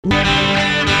There's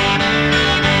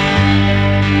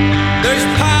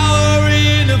power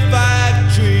in the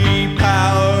factory,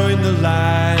 power in the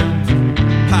land,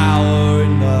 power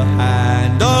in the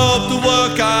hand of the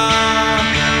worker.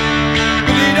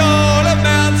 But it all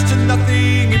amounts to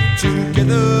nothing if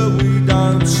together we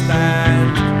don't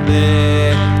stand.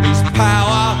 There is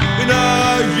power in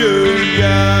a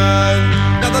union.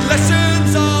 Now the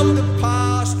lessons of the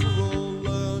past were all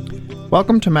learned.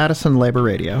 Welcome to Madison Labor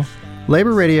Radio.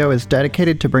 Labor Radio is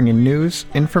dedicated to bringing news,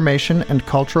 information, and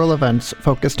cultural events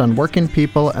focused on working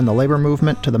people and the labor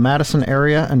movement to the Madison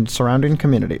area and surrounding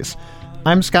communities.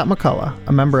 I'm Scott McCullough,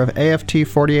 a member of AFT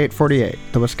 4848,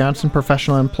 the Wisconsin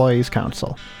Professional Employees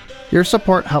Council. Your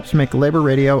support helps make Labor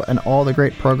Radio and all the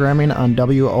great programming on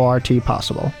WORT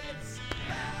possible.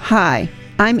 Hi,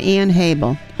 I'm Ann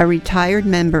Habel, a retired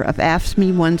member of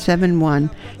AFSCME 171,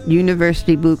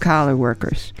 University Blue Collar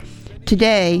Workers.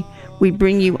 Today, we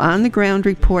bring you on-the-ground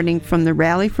reporting from the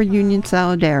Rally for Union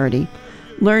Solidarity,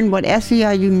 learn what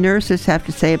SEIU nurses have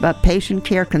to say about patient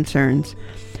care concerns,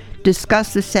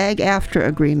 discuss the SAG-AFTRA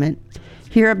agreement,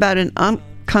 hear about an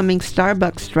upcoming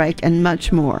Starbucks strike, and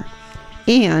much more.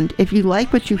 And if you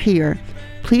like what you hear,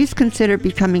 please consider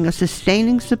becoming a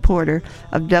sustaining supporter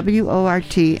of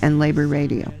WORT and Labor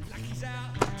Radio.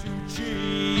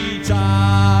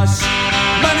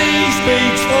 Money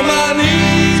speaks for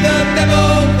money, the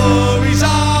devil for his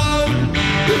own.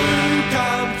 Who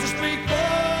comes to speak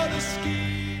for the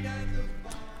skin and the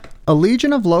A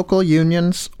legion of local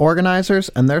unions, organizers,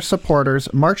 and their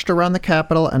supporters marched around the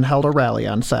Capitol and held a rally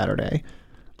on Saturday,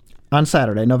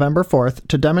 November 4th,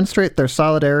 to demonstrate their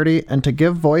solidarity and to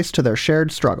give voice to their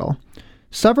shared struggle.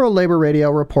 Several Labor Radio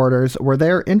reporters were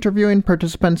there interviewing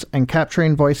participants and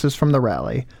capturing voices from the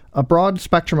rally, a broad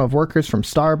spectrum of workers from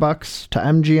Starbucks, to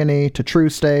MG&E, to True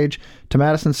Stage, to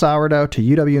Madison Sourdough, to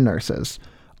UW nurses,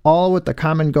 all with the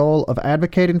common goal of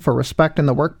advocating for respect in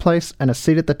the workplace and a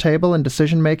seat at the table in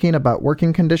decision-making about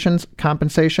working conditions,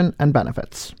 compensation, and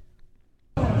benefits.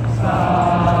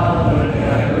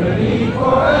 solidarity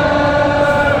forever.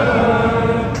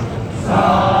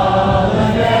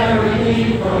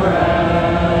 Solidarity forever.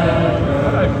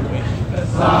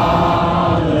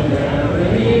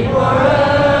 Solidarity forever.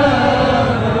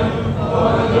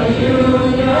 For the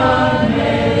union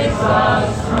makes us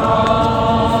strong.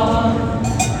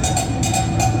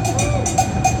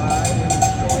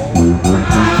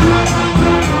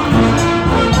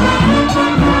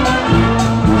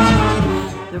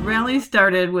 The rally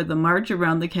started with a march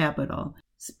around the Capitol.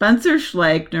 Spencer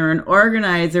Schleichner, an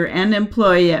organizer and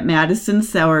employee at Madison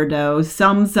Sourdough,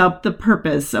 sums up the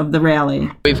purpose of the rally.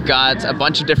 We've got a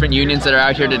bunch of different unions that are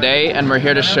out here today, and we're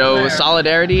here to show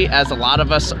solidarity, as a lot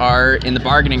of us are in the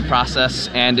bargaining process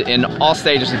and in all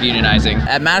stages of unionizing.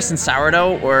 At Madison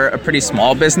Sourdough, we're a pretty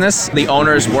small business. The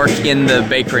owners work in the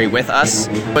bakery with us,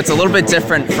 but it's a little bit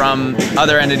different from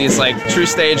other entities like True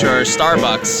Stage or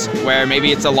Starbucks, where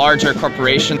maybe it's a larger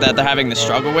corporation that they're having to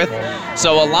struggle with.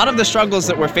 So a lot of the struggles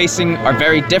that we're facing are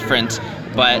very different,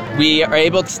 but we are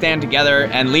able to stand together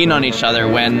and lean on each other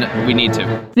when we need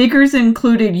to. Speakers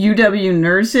included UW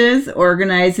nurses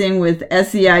organizing with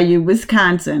SEIU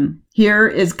Wisconsin. Here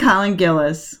is Colin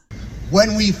Gillis.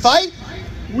 When we fight,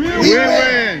 we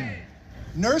win.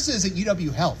 Nurses at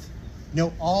UW Health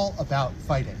know all about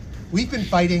fighting. We've been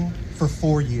fighting for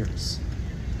 4 years,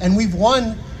 and we've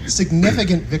won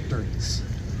significant victories.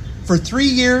 For 3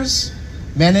 years,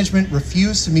 management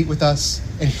refused to meet with us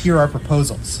and hear our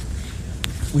proposals.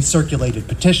 We circulated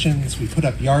petitions, we put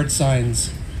up yard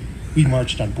signs, we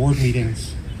marched on board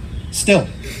meetings. Still,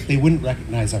 they wouldn't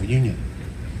recognize our union.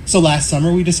 So last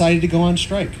summer, we decided to go on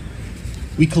strike.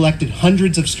 We collected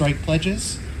hundreds of strike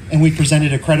pledges, and we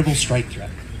presented a credible strike threat.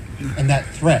 And that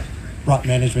threat brought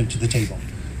management to the table.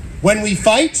 When we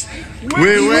fight,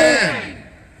 We win.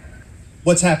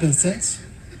 What's happened since?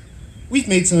 We've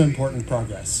made some important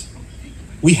progress.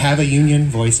 We have a union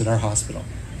voice at our hospital.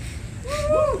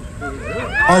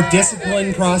 Our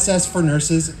discipline process for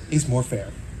nurses is more fair.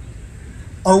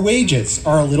 Our wages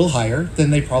are a little higher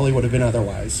than they probably would have been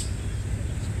otherwise.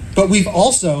 But we've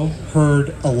also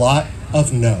heard a lot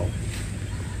of no.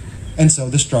 And so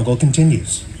the struggle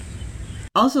continues.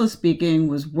 Also speaking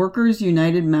was Workers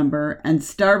United member and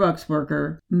Starbucks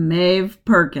worker Maeve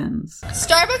Perkins.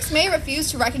 Starbucks may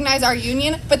refuse to recognize our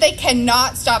union, but they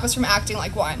cannot stop us from acting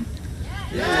like one.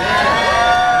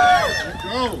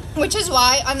 Which is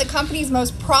why on the company's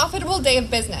most profitable day of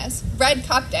business, Red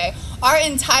Cup Day, our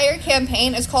entire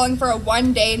campaign is calling for a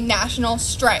one-day national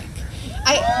strike.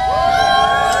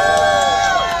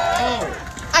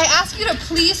 I ask you to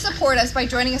please support us by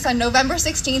joining us on November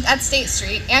 16th at State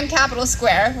Street and Capitol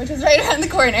Square, which is right around the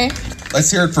corner. Let's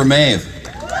hear it for Maeve.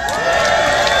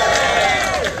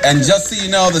 And just so you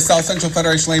know, the South Central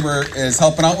Federation of Labor is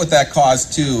helping out with that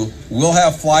cause too. We'll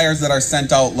have flyers that are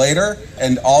sent out later.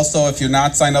 And also, if you're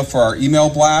not signed up for our email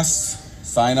blasts,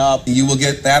 sign up. You will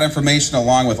get that information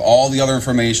along with all the other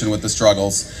information with the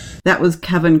struggles. That was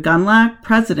Kevin Gunlock,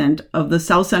 president of the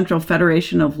South Central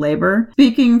Federation of Labor.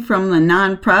 Speaking from the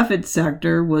nonprofit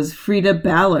sector was Frida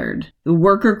Ballard, the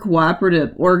worker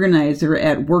cooperative organizer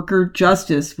at Worker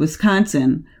Justice,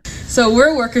 Wisconsin. So we're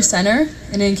a worker center,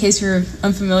 and in case you're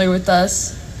unfamiliar with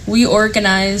us, we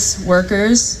organize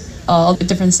workers, all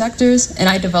different sectors, and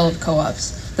I develop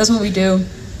co-ops. That's what we do.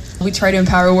 We try to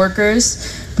empower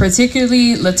workers,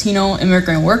 particularly Latino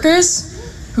immigrant workers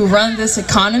who run this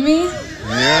economy.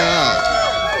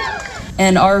 Yeah.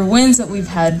 And our wins that we've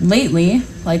had lately,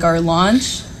 like our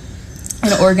launch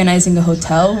and organizing a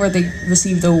hotel where they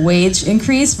received a wage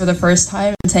increase for the first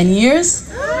time in 10 years.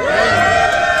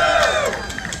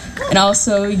 And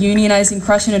also unionizing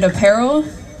Crushing It Apparel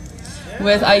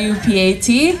with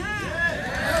IUPAT.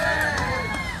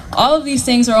 All of these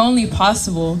things are only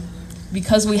possible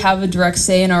because we have a direct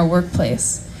say in our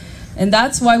workplace. And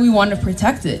that's why we want to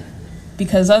protect it,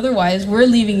 because otherwise we're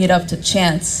leaving it up to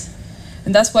chance.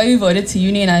 And that's why we voted to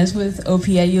unionize with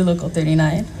OPIU Local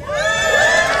 39.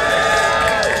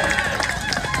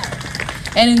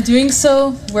 And in doing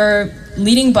so, we're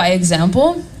leading by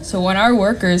example. So when our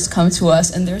workers come to us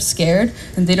and they're scared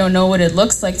and they don't know what it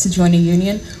looks like to join a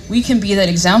union, we can be that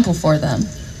example for them.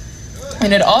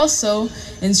 And it also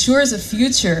ensures a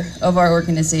future of our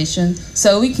organization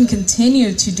so we can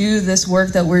continue to do this work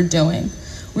that we're doing.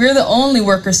 We're the only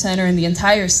worker center in the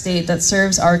entire state that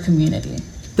serves our community.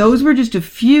 Those were just a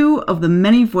few of the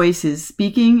many voices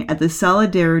speaking at the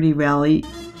Solidarity Rally.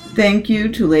 Thank you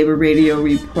to Labor Radio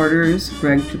reporters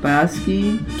Greg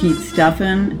Chbosky, Keith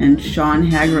Steffen, and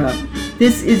Sean Hagerup.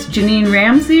 This is Janine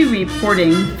Ramsey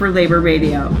reporting for Labor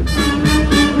Radio.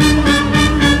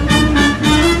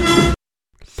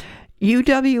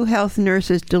 UW Health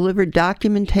nurses delivered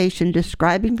documentation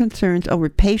describing concerns over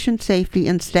patient safety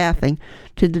and staffing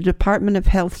to the Department of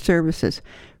Health Services.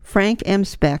 Frank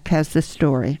Emsbeck has the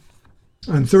story.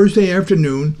 On Thursday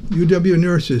afternoon, UW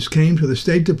nurses came to the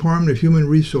State Department of Human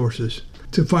Resources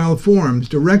to file forms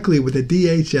directly with the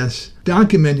DHS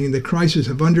documenting the crisis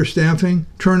of understaffing,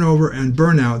 turnover, and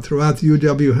burnout throughout the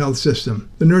UW health system.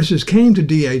 The nurses came to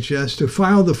DHS to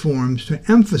file the forms to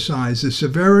emphasize the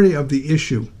severity of the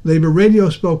issue. Labor Radio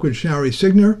spoke with Shari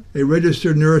Signer, a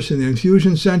registered nurse in the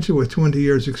infusion center with 20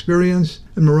 years experience,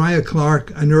 and Mariah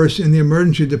Clark, a nurse in the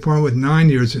emergency department with 9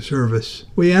 years of service.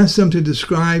 We asked them to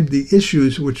describe the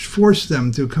issues which forced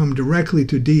them to come directly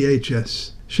to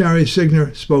DHS. Shari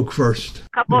Signer spoke first.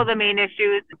 A couple of the main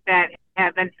issues that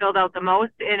have been filled out the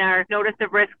most in our notice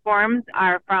of risk forms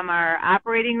are from our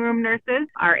operating room nurses.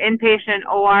 Our inpatient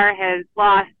OR has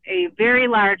lost a very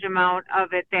large amount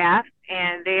of its staff,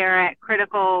 and they are at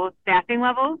critical staffing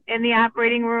levels in the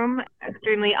operating room,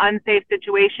 extremely unsafe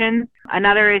situations.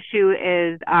 Another issue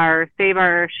is our Save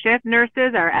Our Shift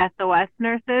nurses, our SOS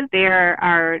nurses. They are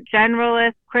our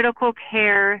generalist critical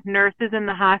care nurses in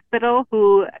the hospital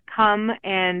who come,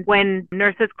 and when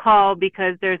nurses call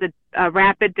because there's a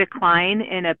rapid decline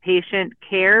in a patient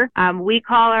care, we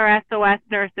call our SOS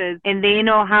nurses, and they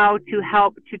know how to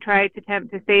help to try to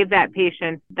attempt to save that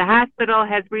patient. The hospital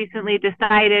has recently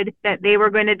decided that they were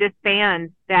going to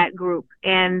disband that group,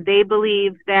 and they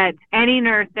believe that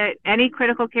any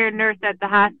critical care nurse at the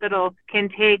hospital can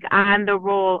take on the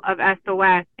role of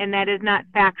SOS, and that is not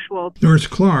factual. Nurse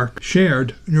Clark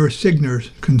shared Nurse Signer's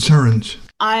concerns.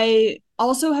 I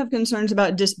also have concerns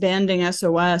about disbanding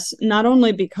SOS, not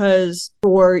only because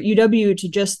for UW to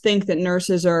just think that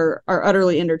nurses are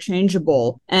utterly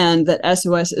interchangeable and that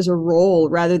SOS is a role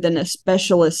rather than a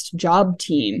specialist job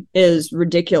team is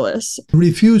ridiculous. The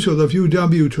refusal of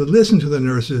UW to listen to the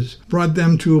nurses brought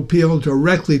them to appeal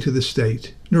directly to the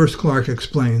state. Nurse Clark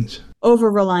explains.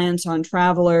 Over-reliance on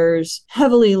travelers,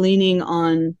 heavily leaning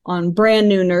on brand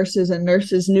new nurses and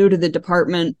nurses new to the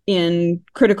department in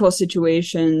critical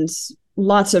situations,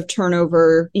 lots of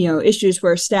turnover, issues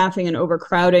where staffing and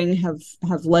overcrowding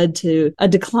have led to a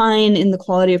decline in the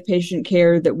quality of patient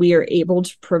care that we are able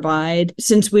to provide.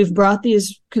 Since we've brought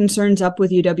these concerns up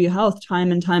with UW Health time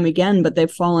and time again, but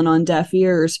they've fallen on deaf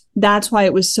ears. That's why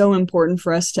it was so important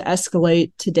for us to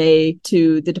escalate today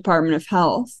to the Department of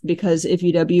Health, because if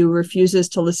UW refuses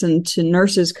to listen to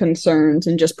nurses' concerns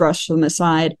and just brush them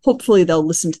aside, hopefully they'll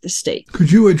listen to the state.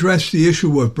 Could you address the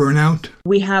issue of burnout?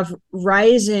 We have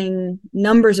rising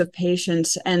numbers of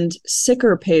patients and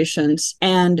sicker patients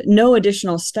and no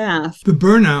additional staff. The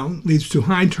burnout leads to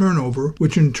high turnover,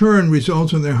 which in turn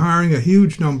results in their hiring a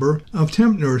huge number of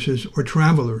temp nurses or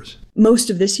travelers. Most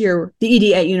of this year,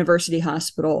 the ED at University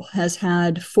Hospital has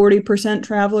had 40%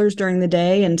 travelers during the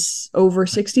day and over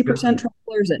 60%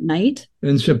 travelers at night.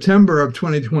 In September of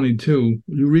 2022,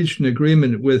 you reached an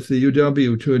agreement with the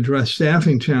UW to address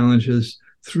staffing challenges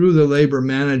through the labor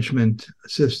management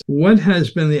system. What has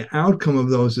been the outcome of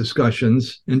those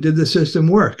discussions, and did the system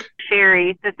work?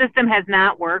 Sherry, the system has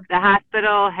not worked. The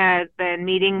hospital has been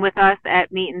meeting with us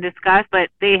at Meet and Discuss, but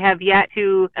they have yet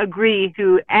to agree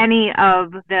to any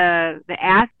of the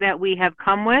asks that we have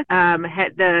come with.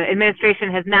 The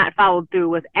administration has not followed through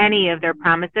with any of their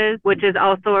promises, which is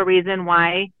also a reason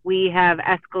why we have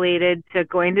escalated to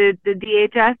going to the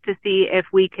DHS to see if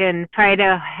we can try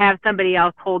to have somebody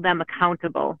else hold them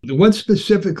accountable. What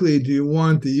specifically do you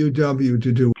want the UW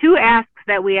to do? Two asks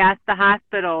that we asked the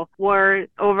hospital were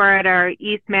over at our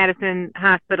East Madison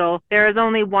hospital. There is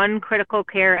only one critical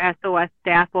care SOS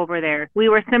staff over there. We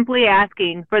were simply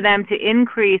asking for them to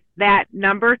increase that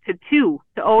number to 2,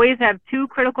 to always have 2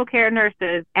 critical care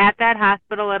nurses at that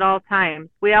hospital at all times.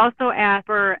 We also asked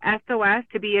for SOS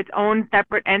to be its own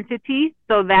separate entity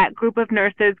so that group of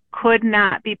nurses could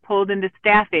not be pulled into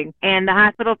staffing. And the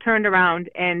hospital turned around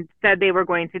and said they were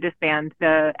going to disband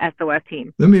the SOS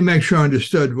team. Let me make sure I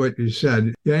understood what you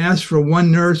said. You asked for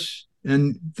one nurse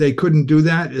and they couldn't do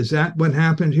that? Is that what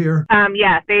happened here?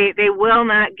 Yes, they will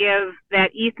not give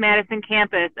that East Madison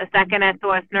campus a second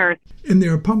SOS nurse. In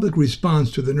their public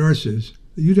response to the nurses,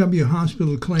 the UW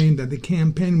hospital claimed that the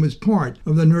campaign was part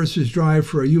of the nurses' drive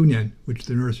for a union, which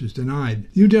the nurses denied.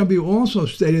 UW also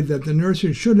stated that the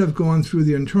nurses should have gone through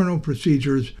the internal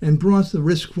procedures and brought the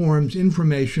risk forms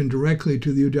information directly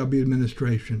to the UW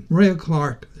administration. Mariah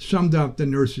Clark summed up the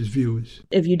nurses' views.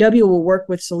 If UW will work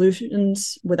with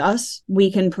solutions with us,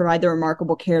 we can provide the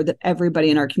remarkable care that everybody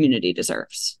in our community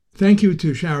deserves. Thank you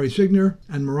to Shari Signer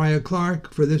and Mariah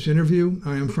Clark for this interview.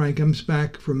 I am Frank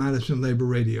Emspak for Madison Labor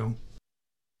Radio.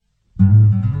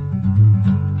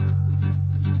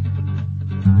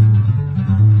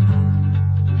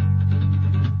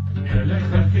 El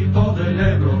ejército del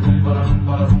Ebro, rumba,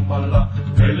 rumba, rumba, la.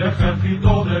 El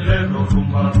ejército del Ebro,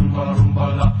 rumba, rumba,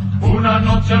 rumba, la. Una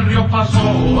noche el río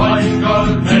pasó, ay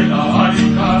Carmela,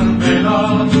 ay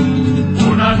Carmela.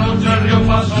 Una noche el río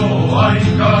pasó, ay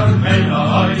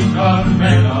Carmela, ay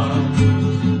Carmela.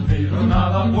 Pero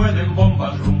nada pueden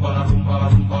bombas, rumba, rumba,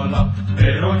 rumba, la.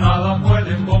 Pero nada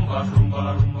pueden bombas,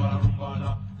 rumba, rumba, rumba,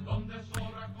 la.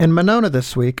 In Monona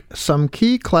this week, some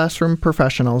key classroom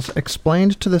professionals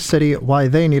explained to the city why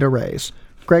they need a raise.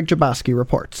 Greg Jaboski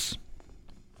reports.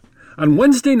 On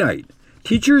Wednesday night,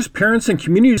 teachers, parents, and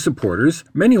community supporters,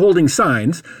 many holding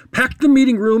signs, packed the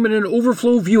meeting room in an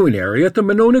overflow viewing area at the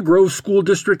Monona Grove School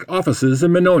District offices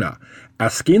in Monona,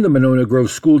 asking the Monona Grove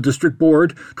School District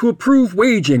Board to approve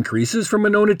wage increases for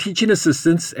Monona teaching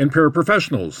assistants and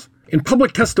paraprofessionals. In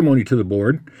public testimony to the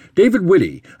board, David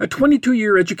Whitty, a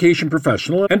 22-year education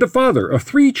professional and a father of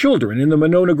 3 children in the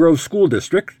Monona Grove School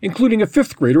District, including a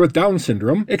 5th grader with Down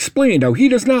syndrome, explained how he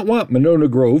does not want Monona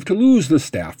Grove to lose the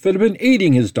staff that have been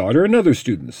aiding his daughter and other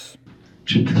students.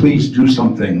 To please do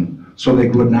something so they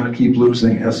would not keep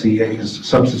losing SEAs,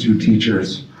 substitute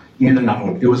teachers, in and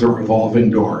out. It was a revolving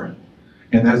door.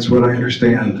 And that's what I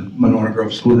understand Monona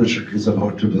Grove School District is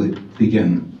about to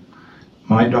begin.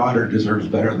 My daughter deserves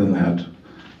better than that.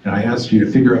 And I ask you to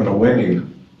figure out a way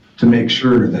to make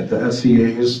sure that the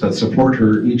SEAs that support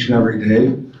her each and every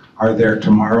day are there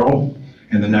tomorrow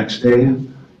and the next day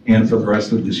and for the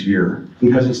rest of this year.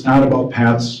 Because it's not about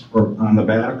pats or on the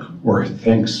back or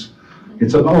thanks.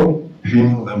 It's about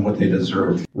paying them what they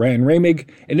deserve. Ryan Ramig,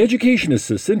 an education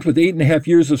assistant with 8.5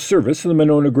 years of service in the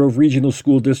Monona Grove Regional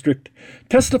School District,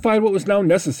 testified what was now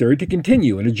necessary to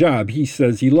continue in a job he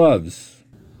says he loves.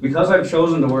 Because I've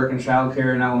chosen to work in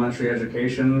childcare and elementary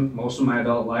education most of my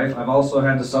adult life, I've also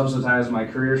had to subsidize my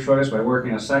career choice by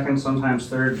working a second, sometimes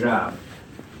third job.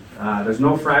 There's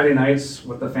no Friday nights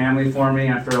with the family for me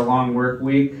after a long work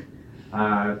week.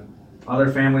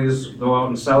 Other families go out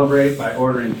and celebrate by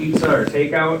ordering pizza or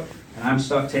takeout, and I'm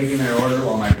stuck taking their order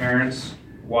while my parents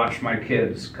watch my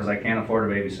kids because I can't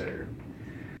afford a babysitter.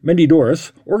 Mendy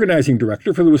Doris, organizing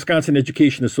director for the Wisconsin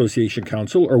Education Association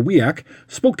Council, or WEAC,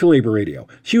 spoke to Labor Radio.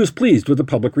 She was pleased with the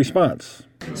public response.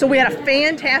 So we had a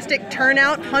fantastic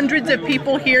turnout, hundreds of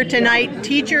people here tonight,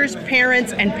 teachers,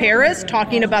 parents, and paras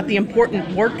talking about the important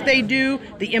work they do,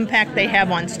 the impact they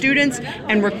have on students,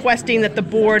 and requesting that the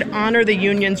board honor the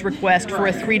union's request for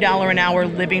a $3 an hour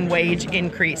living wage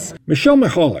increase. Michelle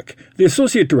Mihalik, the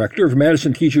Associate Director of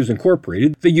Madison Teachers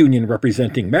Incorporated, the union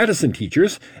representing Madison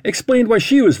teachers, explained why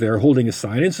she was there holding a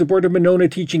sign in support of Monona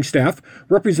teaching staff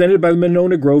represented by the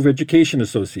Monona Grove Education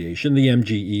Association, the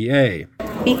MGEA.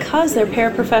 Because their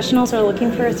paraprofessionals are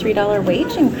looking for a $3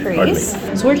 wage increase,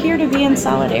 so we're here to be in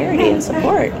solidarity and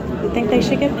support. We think they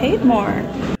should get paid more.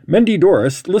 Mendy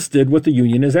Doris listed what the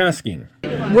union is asking.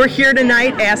 We're here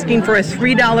tonight asking for a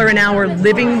 $3 an hour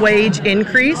living wage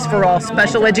increase for all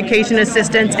special education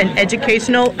assistants and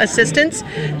educational assistants.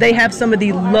 They have some of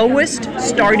the lowest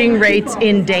starting rates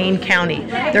in Dane County.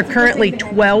 They're currently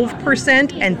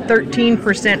 12% and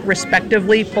 13%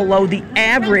 respectively below the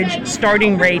average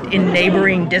starting rate in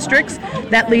neighboring districts.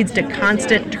 That leads to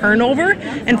constant turnover,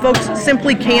 and folks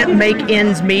simply can't make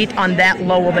ends meet on that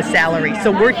low of a salary.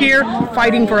 So we're here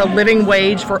fighting for a living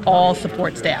wage for all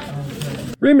support staff.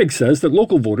 Ramig says that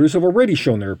local voters have already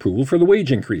shown their approval for the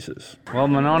wage increases. Well,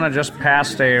 Monona just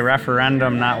passed a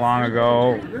referendum not long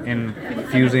ago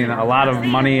infusing a lot of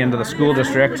money into the school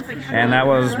district, and that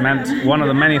was meant, one of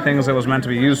the many things that was meant to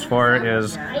be used for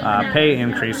is pay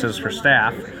increases for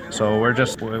staff. So we're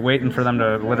just waiting for them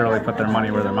to literally put their money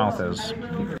where their mouth is.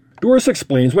 Doris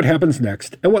explains what happens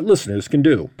next and what listeners can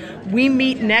do. We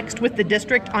meet next with the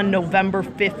district on November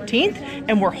 15th,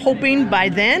 and we're hoping by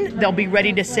then they'll be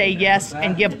ready to say yes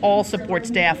and give all support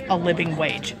staff a living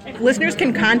wage. Listeners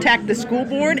can contact the school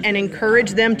board and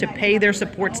encourage them to pay their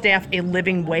support staff a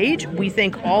living wage. We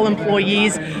think all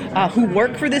employees who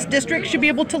work for this district should be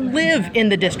able to live in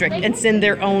the district and send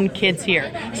their own kids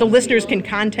here. So listeners can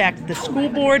contact the school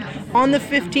board. On the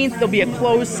 15th, there'll be a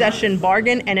closed session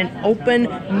bargain and an open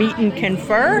meet and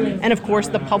confer, and of course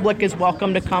the public is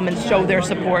welcome to come and show their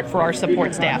support for our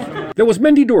support staff. That was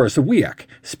Mendy Doris of WEAC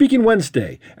speaking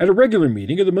Wednesday at a regular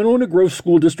meeting of the Monona Grove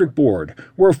School District Board,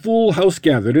 where a full house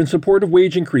gathered in support of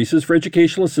wage increases for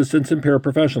educational assistants and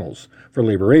paraprofessionals. For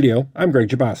Labor Radio, I'm Greg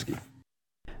Jaboski.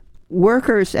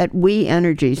 Workers at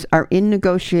IBEW are in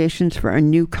negotiations for a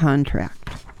new contract.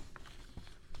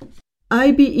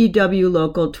 IBEW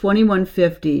Local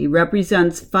 2150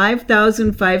 represents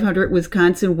 5,500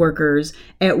 Wisconsin workers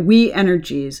at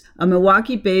IBEW, a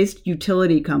Milwaukee-based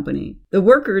utility company. The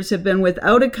workers have been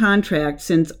without a contract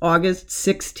since August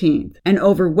 16th. An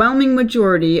overwhelming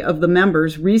majority of the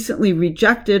members recently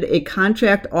rejected a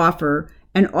contract offer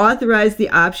and authorized the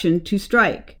option to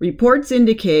strike. Reports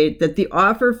indicate that the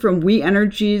offer from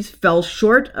IBEW fell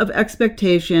short of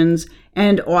expectations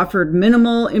and offered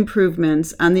minimal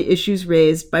improvements on the issues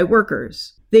raised by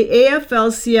workers. The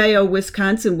AFL-CIO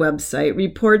Wisconsin website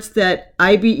reports that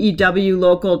IBEW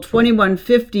Local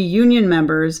 2150 union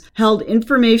members held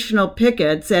informational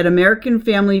pickets at American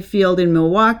Family Field in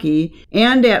Milwaukee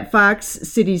and at Fox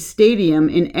City Stadium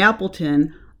in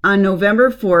Appleton on November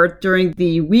 4th during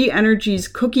the IBEW's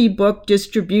Cookie Book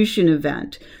distribution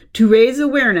event to raise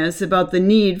awareness about the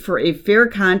need for a fair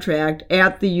contract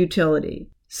at the utility.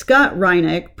 Scott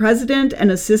Reinick, president and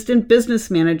assistant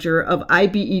business manager of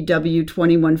IBEW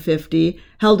 2150,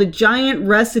 held a giant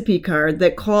recipe card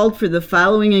that called for the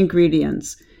following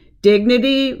ingredients: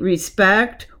 dignity,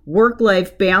 respect,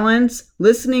 work-life balance,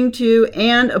 listening to,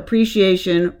 and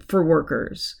appreciation for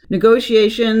workers.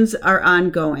 Negotiations are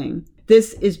ongoing.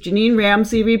 This is Janine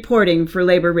Ramsey reporting for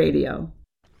Labor Radio.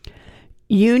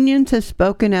 Unions have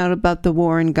spoken out about the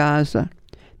war in Gaza.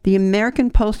 The American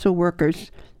Postal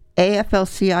Workers,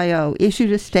 AFL-CIO,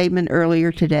 issued a statement earlier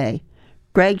today.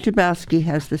 Greg Jaboski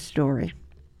has the story.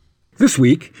 This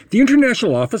week, the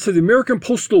International Office of the American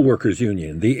Postal Workers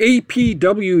Union, the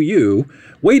APWU,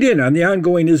 weighed in on the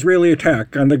ongoing Israeli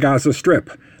attack on the Gaza Strip.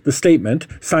 The statement,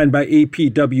 signed by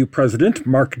APW President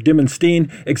Mark Dimmenstein,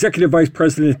 Executive Vice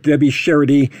President Debbie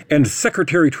Sherrody, and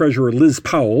Secretary-Treasurer Liz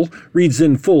Powell, reads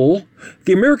in full,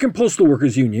 "The American Postal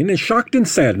Workers Union is shocked and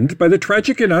saddened by the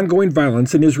tragic and ongoing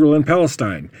violence in Israel and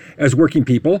Palestine. As working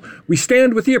people, we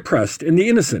stand with the oppressed and the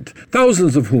innocent,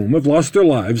 thousands of whom have lost their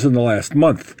lives in the last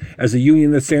month. As a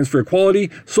union that stands for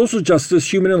equality, social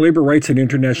justice, human and labor rights, and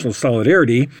international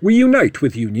solidarity, we unite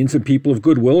with unions and people of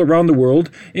goodwill around the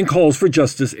world in calls for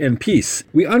justice and peace.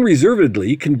 We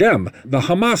unreservedly condemn the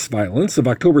Hamas violence of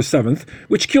October 7th,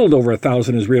 which killed over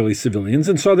 1,000 Israeli civilians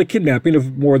and saw the kidnapping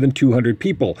of more than 200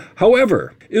 people.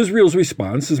 However, Israel's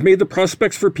response has made the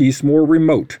prospects for peace more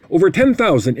remote. Over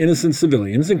 10,000 innocent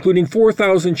civilians, including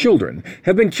 4,000 children,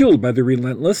 have been killed by the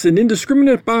relentless and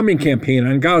indiscriminate bombing campaign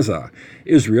on Gaza.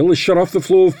 Israel has shut off the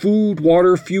flow of food,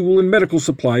 water, fuel, and medical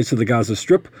supplies to the Gaza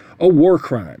Strip, a war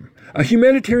crime. A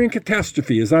humanitarian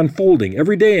catastrophe is unfolding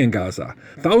every day in Gaza.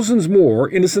 Thousands more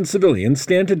innocent civilians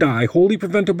stand to die wholly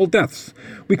preventable deaths.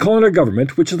 We call on our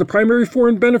government, which is the primary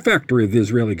foreign benefactor of the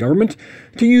Israeli government,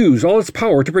 to use all its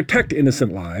power to protect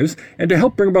innocent lives and to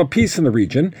help bring about peace in the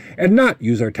region, and not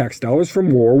use our tax dollars for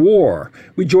more war.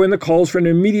 We join the calls for an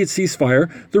immediate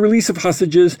ceasefire, the release of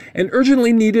hostages, and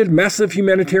urgently needed massive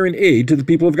humanitarian aid to the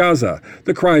people of Gaza.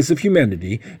 The cries of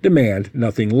humanity demand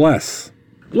nothing less.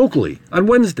 Locally, on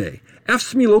Wednesday,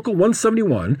 AFSCME Local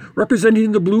 171,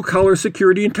 representing the blue-collar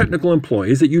security and technical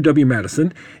employees at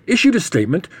UW-Madison, issued a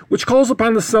statement which calls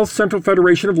upon the South Central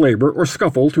Federation of Labor, or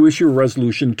SCUFFLE, to issue a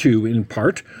resolution to, in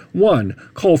part,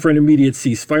 1. Call for an immediate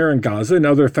ceasefire in Gaza and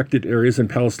other affected areas in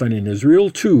Palestine and Israel.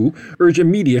 2. Urge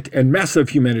immediate and massive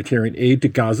humanitarian aid to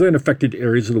Gaza and affected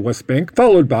areas of the West Bank,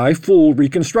 followed by full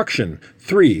reconstruction.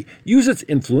 3. Use its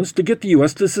influence to get the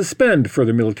U.S. to suspend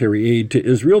further military aid to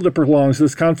Israel that prolongs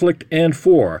this conflict. And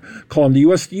 4. Call on the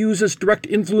U.S. to use its direct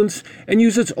influence and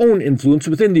use its own influence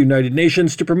within the United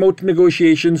Nations to promote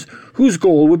negotiations whose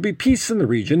goal would be peace in the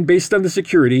region based on the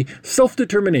security,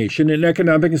 self-determination, and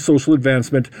economic and social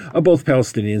advancement of both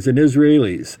Palestinians and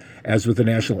Israelis. As with the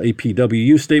national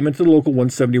IBEW statement, the Local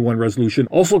 171 resolution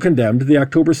also condemned the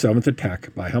October 7th attack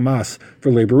by Hamas.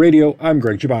 For Labor Radio, I'm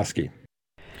Greg Jaboski.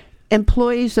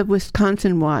 Employees of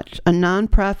Wisconsin Watch, a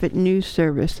nonprofit news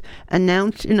service,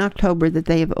 announced in October that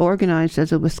they have organized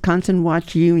as a Wisconsin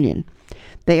Watch union.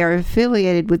 They are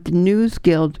affiliated with the News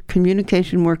Guild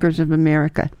Communication Workers of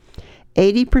America.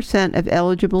 80% of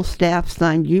eligible staff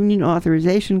signed union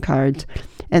authorization cards,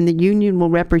 and the union will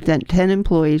represent 10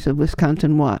 employees of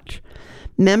Wisconsin Watch.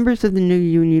 Members of the new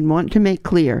union want to make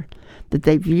clear that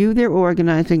they view their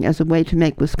organizing as a way to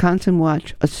make Wisconsin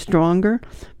Watch a stronger,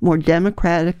 more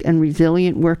democratic, and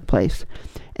resilient workplace,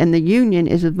 and the union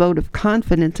is a vote of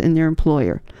confidence in their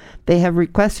employer. They have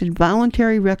requested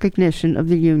voluntary recognition of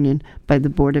the union by the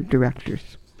board of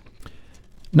directors.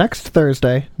 Next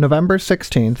Thursday, November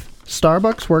 16th,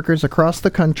 Starbucks workers across the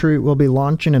country will be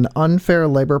launching an unfair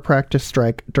labor practice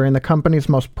strike during the company's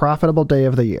most profitable day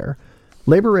of the year.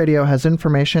 Labor Radio has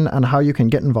information on how you can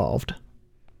get involved.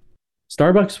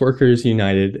 Starbucks Workers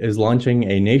United is launching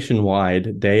a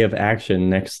nationwide day of action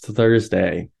next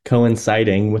Thursday,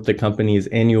 coinciding with the company's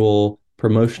annual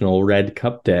promotional Red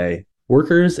Cup Day.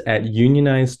 Workers at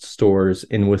unionized stores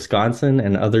in Wisconsin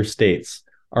and other states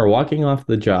are walking off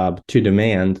the job to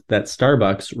demand that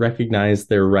Starbucks recognize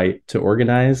their right to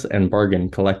organize and bargain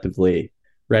collectively.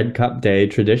 Red Cup Day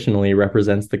traditionally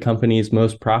represents the company's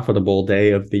most profitable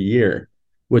day of the year,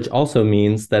 which also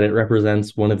means that it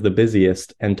represents one of the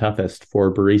busiest and toughest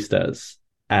for baristas.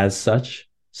 As such,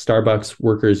 Starbucks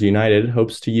Workers United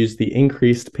hopes to use the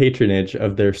increased patronage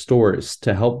of their stores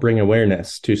to help bring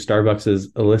awareness to Starbucks'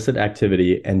 illicit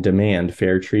activity and demand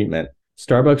fair treatment.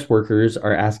 Starbucks workers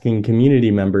are asking community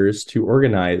members to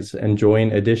organize and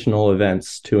join additional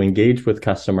events to engage with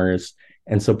customers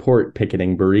and support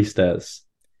picketing baristas.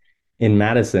 In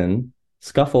Madison,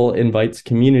 SCUFFLE invites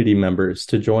community members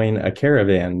to join a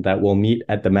caravan that will meet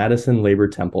at the Madison Labor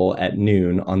Temple at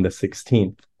noon on the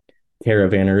 16th.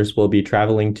 Caravanners will be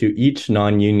traveling to each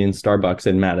non-union Starbucks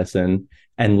in Madison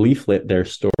and leaflet their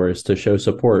stores to show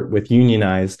support with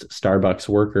unionized Starbucks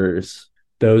workers.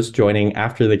 Those joining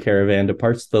after the caravan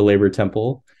departs the Labor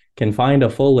Temple can find a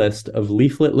full list of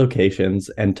leaflet locations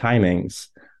and timings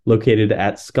located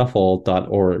at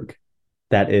scuffle.org.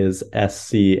 That is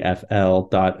scfl.org.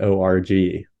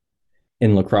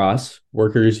 In La Crosse,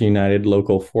 Workers United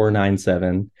Local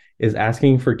 497 is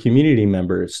asking for community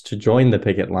members to join the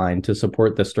picket line to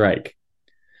support the strike.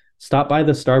 Stop by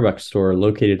the Starbucks store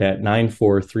located at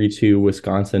 9432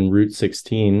 Wisconsin Route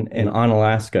 16 in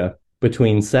Onalaska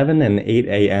between 7 and 8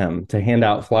 a.m. to hand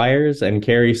out flyers and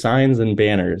carry signs and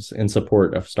banners in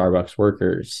support of Starbucks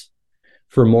workers.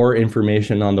 For more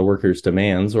information on the workers'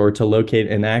 demands or to locate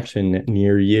an action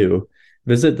near you,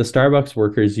 visit the Starbucks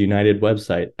Workers United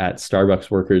website at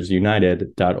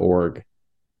starbucksworkersunited.org.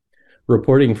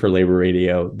 Reporting for Labor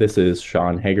Radio, this is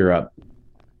Sean Hagerup.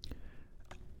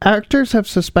 Actors have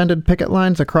suspended picket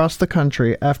lines across the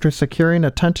country after securing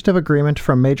a tentative agreement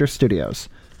from major studios.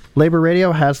 Labor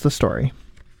Radio has the story.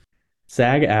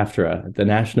 SAG-AFTRA, the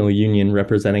national union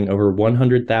representing over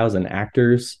 100,000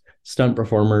 actors, stunt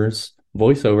performers,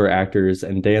 voiceover actors,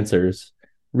 and dancers,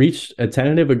 reached a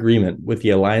tentative agreement with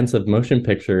the Alliance of Motion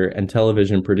Picture and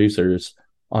Television Producers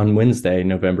on Wednesday,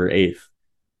 November 8th.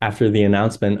 After the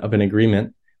announcement of an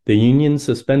agreement, the union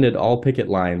suspended all picket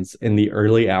lines in the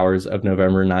early hours of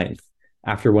November 9th,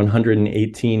 after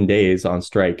 118 days on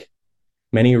strike.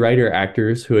 Many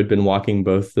writer-actors who had been walking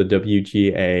both the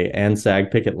WGA and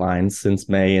SAG picket lines since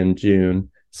May and June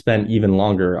spent even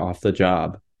longer off the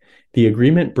job. The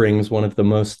agreement brings one of the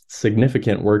most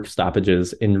significant work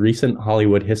stoppages in recent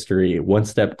Hollywood history one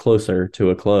step closer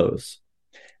to a close.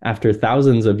 After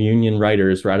thousands of union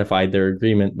writers ratified their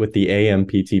agreement with the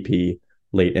AMPTP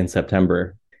late in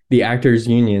September. The Actors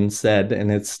Union said in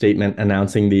its statement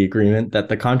announcing the agreement that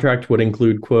the contract would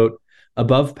include, quote,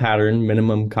 above pattern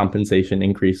minimum compensation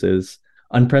increases,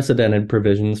 unprecedented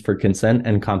provisions for consent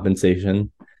and compensation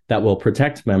that will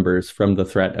protect members from the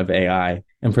threat of AI,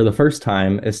 and for the first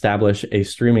time, establish a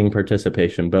streaming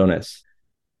participation bonus.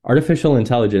 Artificial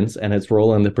intelligence and its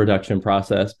role in the production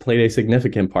process played a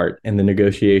significant part in the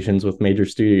negotiations with major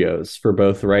studios for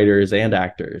both writers and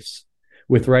actors,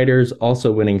 with writers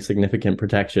also winning significant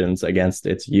protections against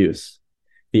its use.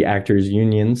 The Actors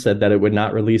Union said that it would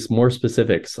not release more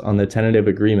specifics on the tentative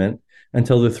agreement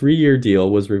until the 3-year deal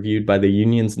was reviewed by the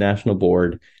union's national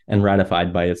board and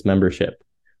ratified by its membership,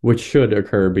 which should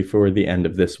occur before the end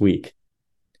of this week.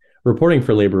 Reporting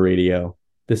for Labor Radio,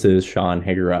 this is Sean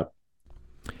Hagerup.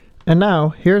 And now,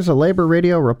 here's a Labor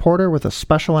Radio reporter with a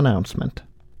special announcement.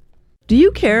 Do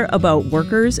you care about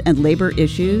workers and labor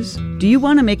issues? Do you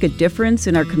want to make a difference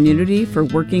in our community for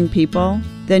working people?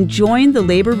 Then join the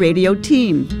Labor Radio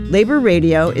team. Labor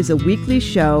Radio is a weekly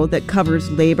show that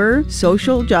covers labor,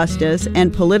 social justice,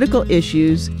 and political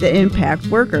issues that impact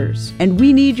workers. And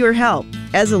we need your help.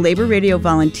 As a Labor Radio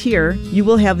volunteer, you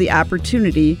will have the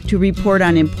opportunity to report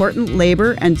on important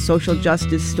labor and social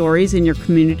justice stories in your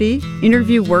community,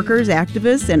 interview workers,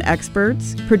 activists, and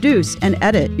experts, produce and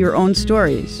edit your own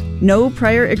stories. No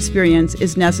prior experience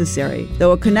is necessary,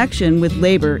 though a connection with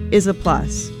labor is a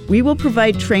plus. We will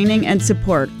provide training and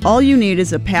support. All you need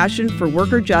is a passion for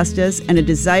worker justice and a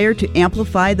desire to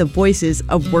amplify the voices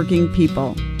of working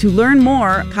people. To learn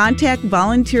more, contact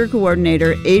Volunteer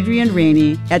Coordinator Adrian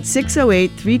Rainey at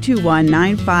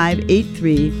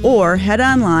 608-321-9583 or head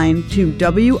online to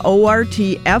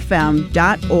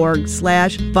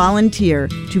wortfm.org/volunteer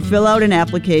to fill out an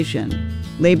application.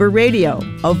 Labor Radio,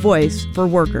 a voice for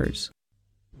workers.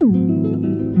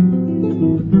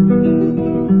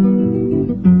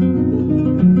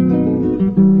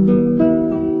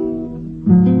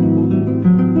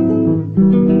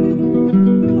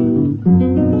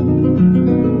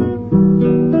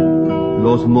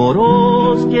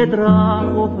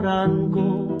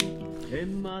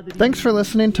 Thanks for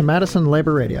listening to Madison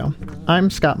Labor Radio. I'm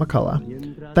Scott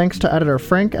McCullough. Thanks to editor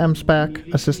Frank M.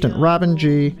 Spack, assistant Robin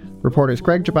G., reporters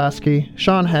Greg Jaboski,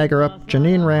 Sean Hagerup,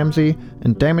 Janine Ramsey,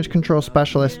 and damage control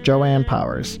specialist Joanne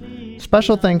Powers.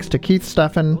 Special thanks to Keith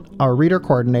Steffen, our reader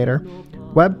coordinator,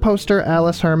 web poster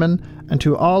Alice Herman, and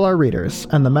to all our readers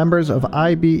and the members of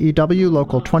IBEW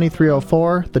Local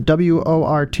 2304, the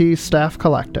WORT Staff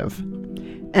Collective.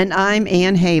 And I'm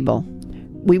Ann Habel.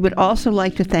 We would also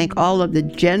like to thank all of the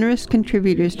generous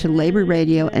contributors to Labor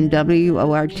Radio and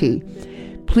WORT.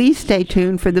 Please stay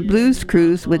tuned for the Blues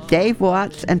Cruise with Dave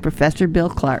Watts and Professor Bill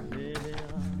Clark.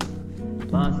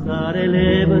 Pasar el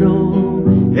Ebro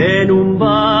en un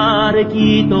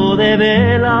barquito de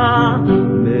vela,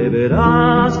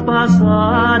 deberás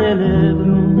pasar el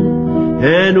Ebro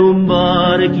en un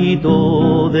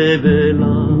barquito de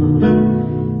vela.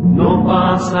 No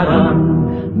pasarán